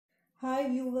Hi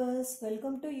viewers,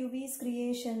 welcome to UV's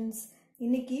Creations.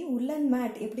 இன்னைக்கு woolen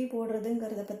mat எப்படி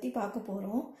போடுறதுங்கறத பத்தி பார்க்க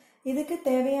போறோம். இதுக்கு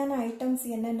தேவையான ஐட்டம்ஸ்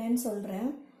என்னென்னன்னு சொல்றேன்.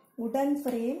 wooden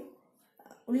frame,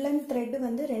 woolen thread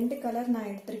வந்து ரெண்டு கலர் நான்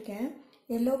எடுத்துர்க்கேன்.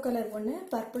 yellow color ஒன்னு,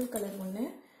 purple color ஒன்னு,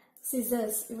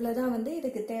 scissors இவ்வளவுதான் வந்து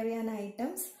இதுக்கு தேவையான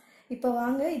ஐட்டம்ஸ். இப்போ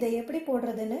வாங்க இதை எப்படி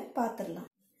போடுறதுன்னு பாத்துறலாம்.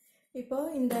 இப்போ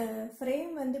இந்த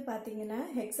frame வந்து பாத்தீங்கன்னா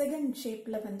hexagon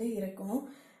shapeல வந்து இருக்கும்.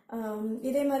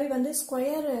 இதே மாதிரி வந்து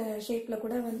ஸ்கொயர் ஷேப்ல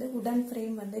கூட வந்து வுடன்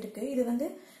ஃப்ரேம் வந்து இருக்கு. இது வந்து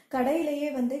கடையிலேயே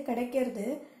வந்து கிடைக்கிறது,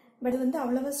 பட் வந்து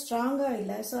அவ்வளவு ஸ்ட்ராங்கா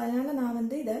இல்லை. ஸோ அதனால நான்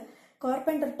வந்து இதை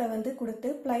கார்பெண்டர்கிட்ட வந்து கொடுத்து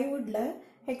பிளைவுட்ல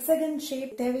ஹெக்ஸகன்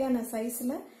ஷேப் தேவையான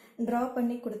சைஸ்ல டிரா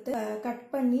பண்ணி கொடுத்து கட்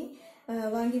பண்ணி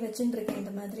வாங்கி வச்சுட்டு இருக்கேன்.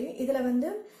 இந்த மாதிரி இதுல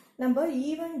வந்து நம்ம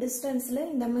ஈவன் டிஸ்டன்ஸ்ல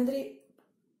இந்த மாதிரி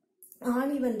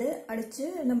ஆணி வந்து அடிச்சு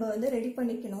நம்ம வந்து ரெடி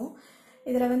பண்ணிக்கணும்.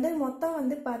 இதுல வந்து மொத்தம்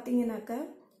வந்து பாத்தீங்கன்னாக்க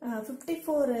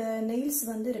 54 நெயில்ஸ்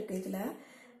வந்து இருக்கு. இதுல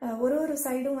ஒரு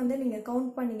சைடும் வந்து நீங்க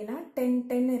கவுண்ட் பண்ணீங்கன்னா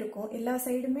 10 இருக்கும். எல்லா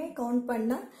சைடுமே கவுண்ட்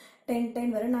பண்ணா 10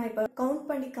 வரும். நான் இப்ப கவுண்ட்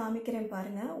பண்ணி காமிக்கிறேன்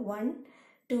பாருங்க. 1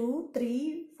 2 3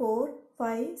 4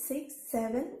 5 6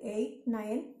 7 8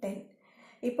 9 10.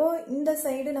 இப்போ இந்த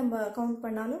சைடு நம்ம கவுண்ட்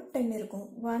பண்ணாலும் 10 இருக்கும்.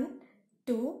 1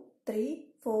 2 3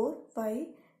 4 5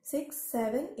 6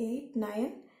 7 8 9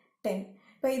 10.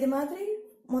 இப்போ இது மாதிரி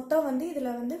மொத்தம் வந்து இதுல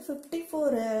வந்து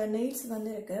 54 நெயில்ஸ் வந்து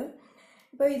இருக்கு.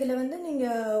 இப்போ இதுல வந்து நீங்க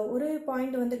ஒரு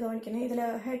பாயிண்ட் வந்து கவனிக்கணும். இதுல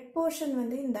ஹெட் போர்ஷன்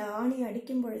வந்து இந்த ஆணி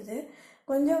அடிக்கும் பொழுது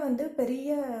கொஞ்சம் வந்து பெரிய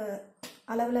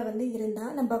அளவுல வந்து இருந்தா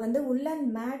நம்ம வந்து woolen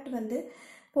மேட் வந்து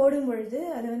போடும் பொழுது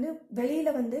அது வந்து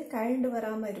வெளியில வந்து கழண்டு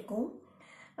வராம இருக்கும்.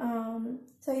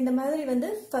 ஸோ இந்த மாதிரி வந்து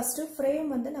ஃபர்ஸ்ட் ஃப்ரேம்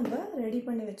வந்து நம்ம ரெடி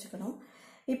பண்ணி வச்சுக்கணும்.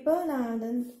 இப்போ நான்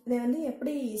இதை வந்து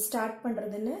எப்படி ஸ்டார்ட்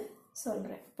பண்றதுன்னு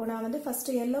சொல்றேன். இப்போ நான் வந்து ஃபர்ஸ்ட்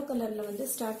yellow கலர்ல வந்து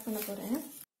ஸ்டார்ட் பண்ண போறேன்.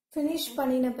 ஃபினிஷ்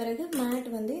பண்ணின பிறகு மேட்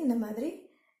வந்து இந்த மாதிரி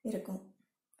இருக்கும்.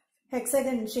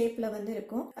 ஹெக்ஸகன் ஷேப்ல வந்து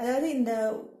இருக்கும். அதாவது இந்த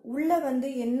உள்ள வந்து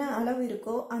என்ன அளவு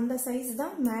இருக்கோ அந்த சைஸ்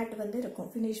தான் மேட் வந்து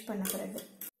இருக்கும் ஃபினிஷ் பண்ண பிறகு.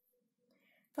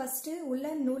 ஃபர்ஸ்ட்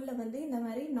woolen நூல்ல வந்து இந்த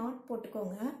மாதிரி நாட்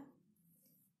போட்டுக்கோங்க.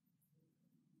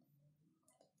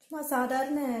 சும்மா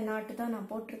சாதாரண நாட்டு தான்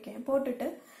நான் போட்டிருக்கேன். போட்டுட்டு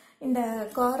இந்த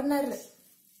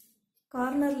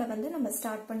கார்னர்ல வந்து நம்ம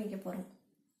ஸ்டார்ட் பண்ணிக்க போறோம்.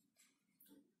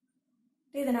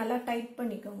 இதை நல்லா டைட்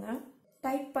பண்ணிக்கோங்க.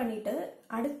 டைட் பண்ணிட்டு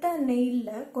அடுத்த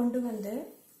நெயில்ல கொண்டு வந்து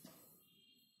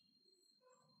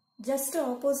ஜஸ்ட்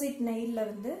ஆப்போசிட் நெயில்ல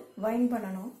வந்து வைண்ட்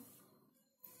பண்ணணும்.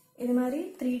 இது மாதிரி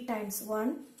 3 டைம்ஸ்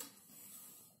 1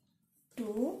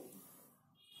 2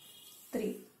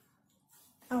 3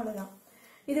 அவ்வளவுதான்.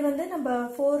 இது வந்து நம்ம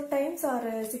 4 டைம்ஸ்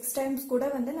ஆர் 6 டைம்ஸ் கூட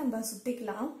வந்து நம்ம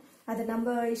சுத்திக்கலாம். அது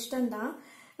நம்ம இஷ்டம்தான்.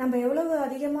 நம்ம எவ்வளவு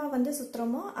அதிகமா வந்து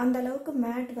சுத்துறோமோ அந்த அளவுக்கு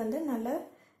மேட் வந்து நல்ல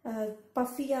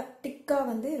பஃபியா திக்கா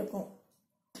வந்து இருக்கும்.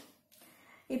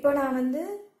 இப்போ நான் வந்து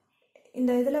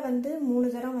இந்த இதுல வந்து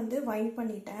 3 தடவை வந்து வைண்ட்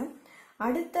பண்ணிட்டேன்.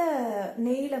 அடுத்த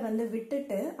நெயில வந்து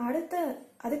விட்டுட்டு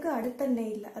அதுக்கு அடுத்த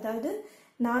நெயில, அதாவது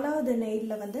 4வது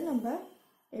நெயில வந்து நம்ம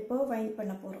இப்போ வைண்ட்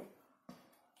பண்ண போறோம்.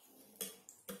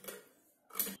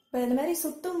 இப்போ இந்த மாதிரி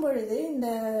சுத்தும் பொழுது இந்த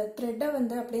த்ரெட்டை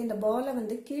வந்து அப்படியே இந்த பாலை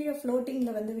வந்து கீழே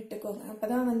ஃப்ளோட்டிங்ல வந்து விட்டுக்கோங்க.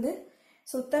 அப்பதான் வந்து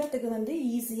சுத்துறதுக்கு வந்து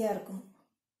ஈஸியா இருக்கும்.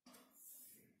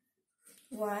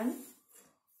 1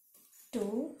 2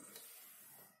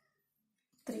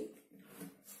 3.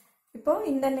 இப்போ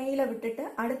இந்த நெயில விட்டுட்டு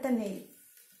அடுத்த நெயில்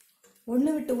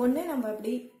ஒன்னு விட்டு ஒன்னு நம்ம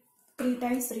அப்படி 3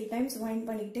 டைம்ஸ் வைண்ட்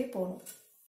பண்ணிக்கிட்டே போகணும்.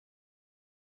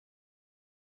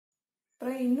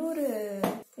 அப்புறம் இன்னொரு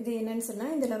இது என்னன்னு சொன்னா,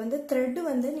 இதுல வந்து த்ரெட்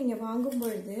வந்து நீங்க வாங்கும்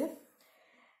பொழுது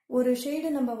ஒரு ஷேடு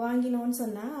நம்ம வாங்கினோம்னு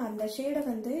சொன்னா அந்த ஷேடை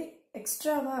வந்து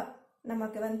எக்ஸ்ட்ராவா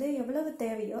நமக்கு வந்து எவ்வளவு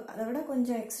தேவையோ அதை விட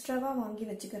கொஞ்சம் எக்ஸ்ட்ராவா வாங்கி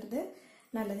வச்சுக்கிறது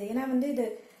நல்லது. ஏன்னா வந்து இது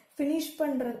ஃபினிஷ்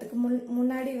பண்றதுக்கு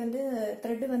முன்னாடி வந்து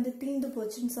த்ரெட் வந்து தீந்து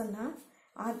போச்சுன்னு சொன்னா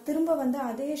திரும்ப வந்து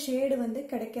அதே ஷேடு வந்து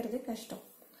கிடைக்கிறது கஷ்டம்,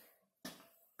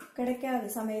 கிடைக்காத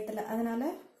சமயத்துல. அதனால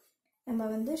நம்ம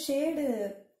வந்து ஷேடு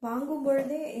வாங்கும்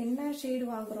பொழுதே என்ன ஷேடு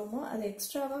வாங்குறோமோ அதை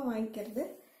எக்ஸ்ட்ராவா வாங்கிக்கிறது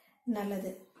நல்லது.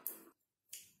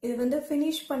 இது வந்து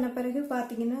ஃபினிஷ் பண்ண பிறகு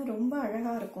பாத்தீங்கன்னா ரொம்ப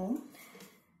அழகா இருக்கும்.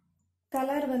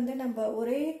 கலர் வந்து நம்ம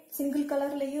ஒரே சிங்கிள்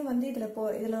கலர்லயும் வந்து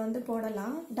இதுல வந்து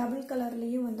போடலாம், டபுள்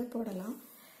கலர்லயும் வந்து போடலாம்,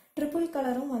 ட்ரிபிள்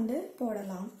கலரும் வந்து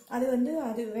போடலாம்.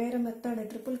 அது வேற மெத்தட்.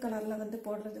 ட்ரிபிள் கலர்ல வந்து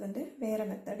போடுறது வந்து வேற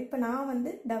மெத்தட். இப்ப நான்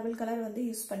வந்து டபுள் கலர் வந்து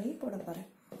யூஸ் பண்ணி போட போறேன்.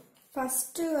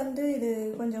 ஃபர்ஸ்ட் வந்து இது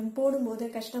கொஞ்சம் போடும்போது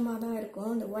கஷ்டமா தான்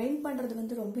இருக்கும். இந்த வைண்ட் பண்றது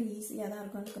வந்து ரொம்ப ஈஸியா தான்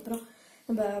இருக்கும். அதுக்கப்புறம்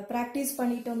நம்ம பிராக்டிஸ்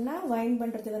பண்ணிட்டோம்னா வைண்ட்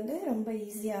பண்றது வந்து ரொம்ப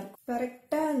ஈஸியா இருக்கும்.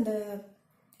 கரெக்டா இந்த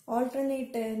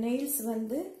ஆல்டர்னேட் நெயில்ஸ்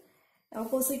வந்து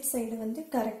ஆப்போசிட் சைடு வந்து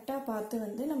கரெக்டா பார்த்து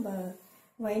வந்து நம்ம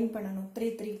வைண்ட் பண்ணணும்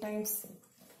 3 டைம்ஸ்.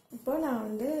 இப்போ நான்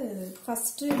வந்து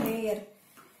ஃபர்ஸ்ட்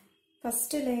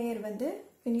லேயர் வந்து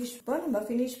நம்ம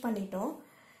ஃபினிஷ் பண்ணிட்டோம்.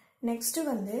 நெக்ஸ்ட்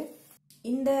வந்து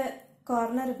இந்த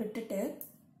கார்னர் விட்டுட்டு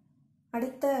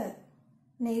அடுத்த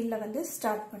நெயில்ல வந்து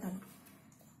ஸ்டார்ட் பண்ணணும்.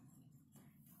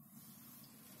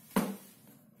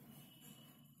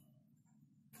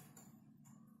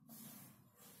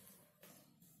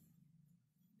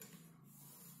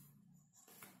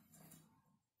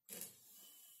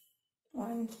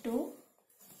 One, two,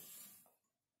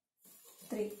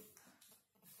 three.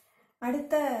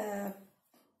 அடுத்த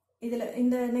இதுல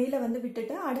இந்த நெயில வந்து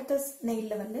விட்டுட்டு அடுத்த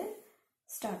நெயில்ல வந்து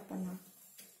ஸ்டார்ட் பண்ணலாம்.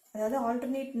 அதாவது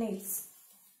ஆல்டர்னேட் நெயில்ஸ்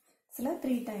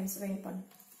 3 times வைண்ட் பண்ணு.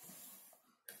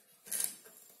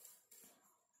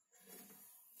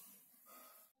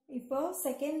 இப்போ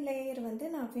செகண்ட் லேயர் வந்து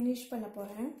நான் ஃபினிஷ் பண்ண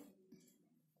போறேன்.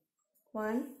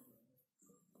 1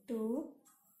 2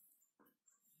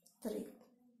 3.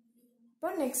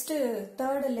 இப்போ நெக்ஸ்ட்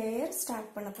தேர்ட் லேயர்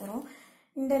ஸ்டார்ட் பண்ண போறோம்.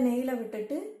 இந்த நெயில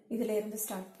விட்டுட்டு இதுல இருந்து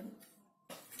ஸ்டார்ட் பண்ணு.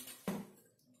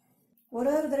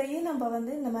 ஒரு தடவையும் நம்ம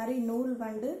வந்து இந்த மாதிரி நூல்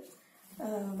வந்து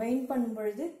வைண்ட் பண்ணும்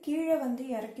பொழுது கீழே வந்து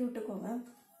இறக்கி விட்டுக்கோங்க.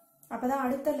 அப்பதான்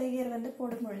அடுத்த லேயர் வந்து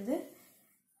போடும் பொழுது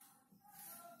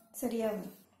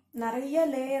சரியாகும். நிறைய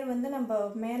லேயர் வந்து நம்ம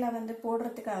மேல வந்து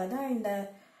போடுறதுக்காக தான் இந்த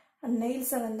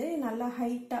நெயில்ஸை வந்து நல்லா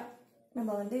ஹைட்டா நம்ம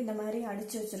வந்து இந்த மாதிரி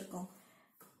அடிச்சு வச்சிருக்கோம்.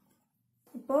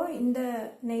 இப்போ இந்த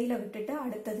நெயிலை விட்டுட்டு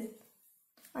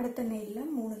அடுத்த நெயில்ல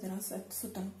 3 தடவை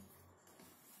சுத்தணும்.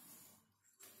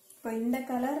 இப்போ இந்த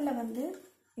கலர்ல வந்து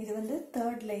இது வந்து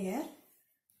தேர்ட் லேயர்,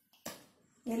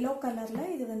 எல்லோ கலர்ல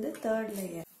இது வந்து தேர்ட்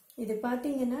லேயர். இது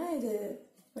பாத்தீங்கன்னா இது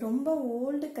ரொம்ப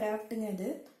ஓல்டு கிராஃப்ட்டுங்க. இது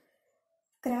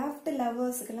கிராஃப்ட்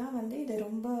லவர்ஸ்க்குலாம் வந்து இது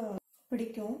ரொம்ப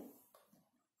பிடிக்கும்.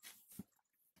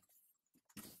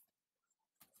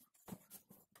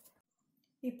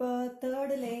 இப்போ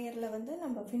தேர்ட் லேயர்ல வந்து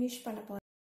நம்ம ஃபினிஷ் பண்ண போறோம்.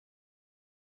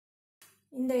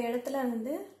 இந்த இடத்துல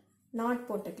வந்து நாட்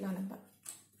போட்டுக்கலாம் நம்ம.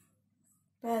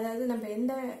 அதாவது நம்ம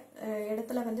எந்த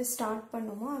இடத்துல வந்து ஸ்டார்ட்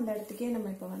பண்ணோமோ அந்த இடத்துக்கே நம்ம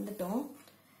இப்போ வந்துட்டோம்.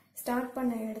 ஸ்டார்ட்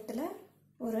பண்ண இடத்துல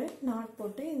ஒரு நாட்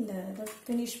போட்டு இந்த இதை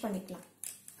ஃபினிஷ் பண்ணிக்கலாம்.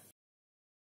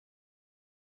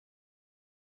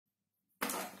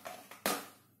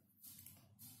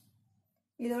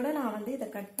 இதோட நான் வந்து இதை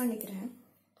கட் பண்ணிக்கிறேன்.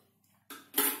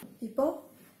 இப்போ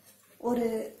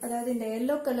அதாவது இந்த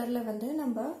எல்லோ கலர்ல வந்து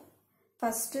நம்ம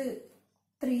ஃபர்ஸ்ட்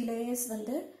 3 லேயர்ஸ்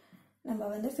வந்து நம்ம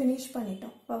வந்து ஃபினிஷ்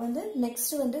பண்ணிட்டோம். இப்போ வந்து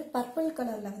நெக்ஸ்ட் வந்து பர்பிள்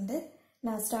கலர்ல வந்து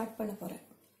நான் ஸ்டார்ட் பண்ண போறேன்.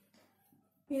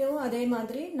 இதுவும் அதே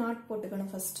மாதிரி நாட்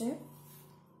போட்டுக்கணும். ஃபர்ஸ்ட்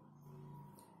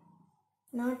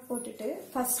நாட் போட்டுட்டு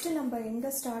ஃபர்ஸ்ட் நம்ம எங்க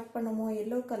ஸ்டார்ட் பண்ணோமோ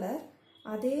எல்லோ கலர்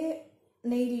அதே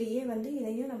நெயிலேயே வந்து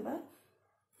இதையும் நம்ம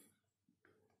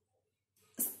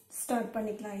ஸ்டார்ட்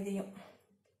பண்ணிக்கலாம். இதையும்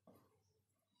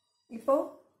இப்போ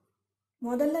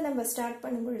முதல்ல நம்ம ஸ்டார்ட்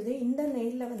பண்ணும் பொழுது இந்த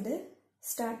நெயில்ல வந்து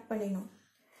ஸ்டார்ட் பண்ணிடணும்.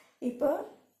 இப்போ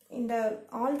இந்த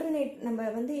ஆல்டர்னேட் நம்ம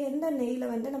வந்து எந்த நெயில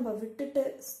வந்து நம்ம விட்டுட்டு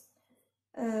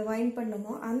வைண்ட்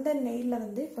பண்ணுமோ அந்த நெயில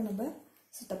வந்து இப்போ நம்ம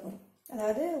சுத்த போறோம்.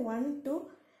 அதாவது 1 to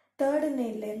 3rd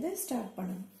நெயில்ல இருந்து ஸ்டார்ட்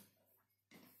பண்ணணும்.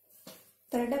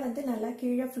 த்ரெட்டை வந்து நல்லா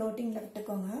கீழே ஃப்ளோட்டிங்ல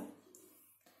விட்டுக்கோங்க.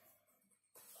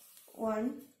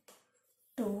 1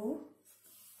 2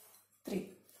 3.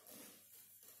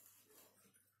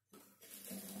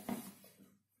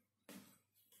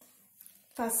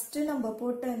 ஃபர்ஸ்ட் நம்ம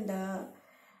போட்ட அந்த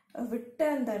விட்ட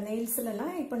அந்த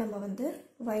நெயில்ஸ்லாம் இப்போ நம்ம வந்து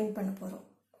வைண்ட் பண்ண போறோம்.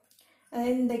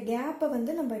 இந்த கேப்பை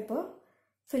வந்து நம்ம இப்போ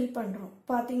ஃபில் பண்றோம்.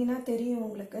 பாத்தீங்கன்னா தெரியும்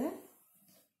உங்களுக்கு.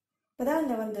 இப்பதான்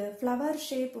அந்த வந்து ஃப்ளவர்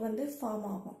ஷேப் வந்து ஃபார்ம்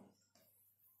ஆகும்.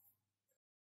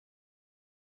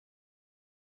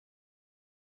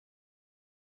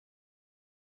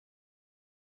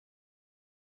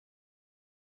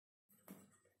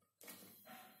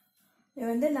 இது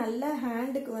வந்து நல்ல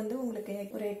ஹேண்டுக்கு வந்து உங்களுக்கு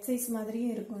ஒரு எக்ஸசைஸ்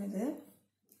மாதிரியும் இருக்கும். இது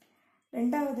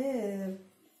ரெண்டாவது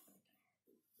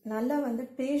நல்லா வந்து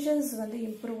பேஷன்ஸ் வந்து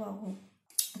இம்ப்ரூவ் ஆகும்.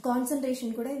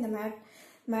 கான்சன்ட்ரேஷன் கூட இந்த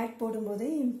மேட் போடும்போது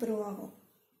இம்ப்ரூவ் ஆகும்.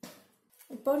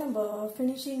 இப்போ நம்ம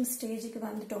ஃபினிஷிங் ஸ்டேஜுக்கு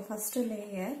வந்துட்டோம். First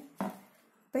layer.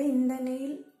 இப்போ இந்த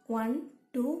நெயில் 1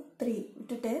 2 3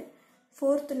 விட்டுட்டு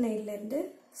 4th நெயில்ல இருந்து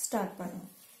ஸ்டார்ட் பண்ணுவோம்.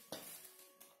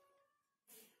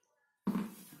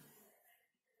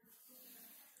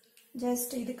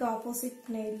 ஜஸ்ட் இதுக்கு ஆப்போசிட்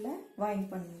நெயில்ல வைண்ட்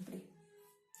பண்ணணும். இப்படி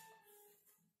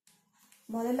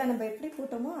முதல்ல நம்ம எப்படி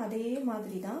போட்டோமோ அதே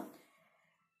மாதிரி தான்.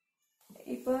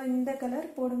 இப்போ இந்த கலர்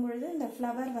போடும்பொழுது இந்த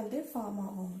ஃப்ளவர் வந்து ஃபார்ம்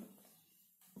ஆகும்.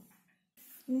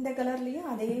 இந்த கலர்லயும்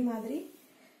அதே மாதிரி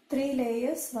 3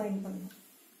 லேயர்ஸ் வைண்ட் பண்ணணும்.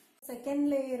 செகண்ட்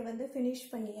லேயர் வந்து ஃபினிஷ்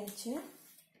பண்ணியாச்சு.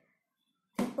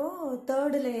 இப்போ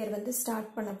 3rd லேயர் வந்து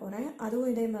ஸ்டார்ட் பண்ண போறேன்.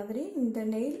 அதுவும் இதே மாதிரி இந்த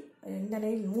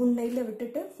நெயில் 3 நெயில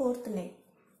விட்டுட்டு 4th நெயில்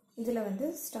இதுல வந்து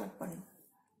ஸ்டார்ட் பண்ணும்.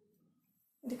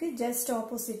 இதுக்கு ஜஸ்ட்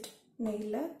ஆப்போசிட்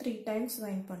நெய்யில் 3 times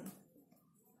வைண்ட் பண்ணும்.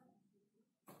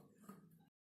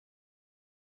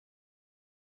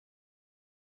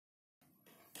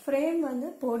 ஃப்ரேம் வந்து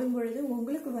போடும் பொழுது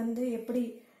உங்களுக்கு வந்து எப்படி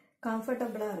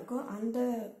கம்ஃபர்டபுளாக இருக்கோ அந்த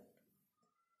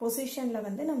பொசிஷனில்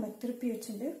வந்து நம்ம திருப்பி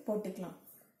வச்சுட்டு போட்டுக்கலாம்.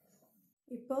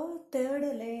 இப்போ தேர்டு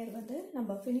லேயர் வந்து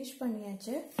நம்ம ஃபினிஷ்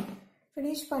பண்ணியாச்சு.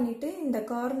 ஃபினிஷ் பண்ணிவிட்டு இந்த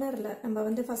கார்னரில் நம்ம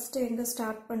வந்து ஃபஸ்ட்டு எங்கே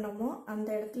ஸ்டார்ட் பண்ணோமோ அந்த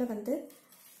இடத்துல வந்து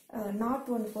நாட்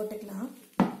ஒன்று போட்டுக்கலாம்.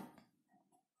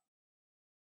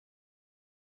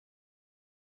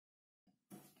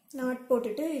 நாட்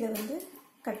போட்டுட்டு இதை வந்து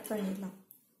கட் பண்ணிடலாம்.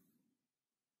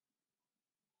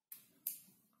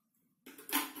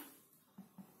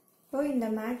 இப்போ இந்த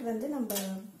மேட் வந்து நம்ம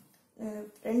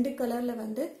 2 கலரில்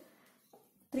வந்து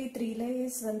 3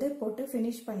 லேயர்ஸ் வந்து போட்டு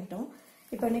ஃபினிஷ் பண்ணிட்டோம்.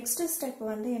 இப்போ நெக்ஸ்ட் ஸ்டெப்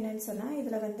வந்து என்னன்னு சொன்னால்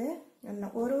இதில் வந்து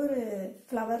ஒரு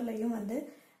ஃப்ளவர்லையும் வந்து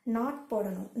நாட்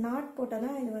போடணும். நாட் போட்டால்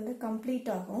தான் இது வந்து கம்ப்ளீட்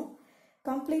ஆகும்.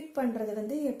 கம்ப்ளீட் பண்ணுறது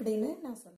வந்து எப்படின்னு நான் சொல்கிறேன்.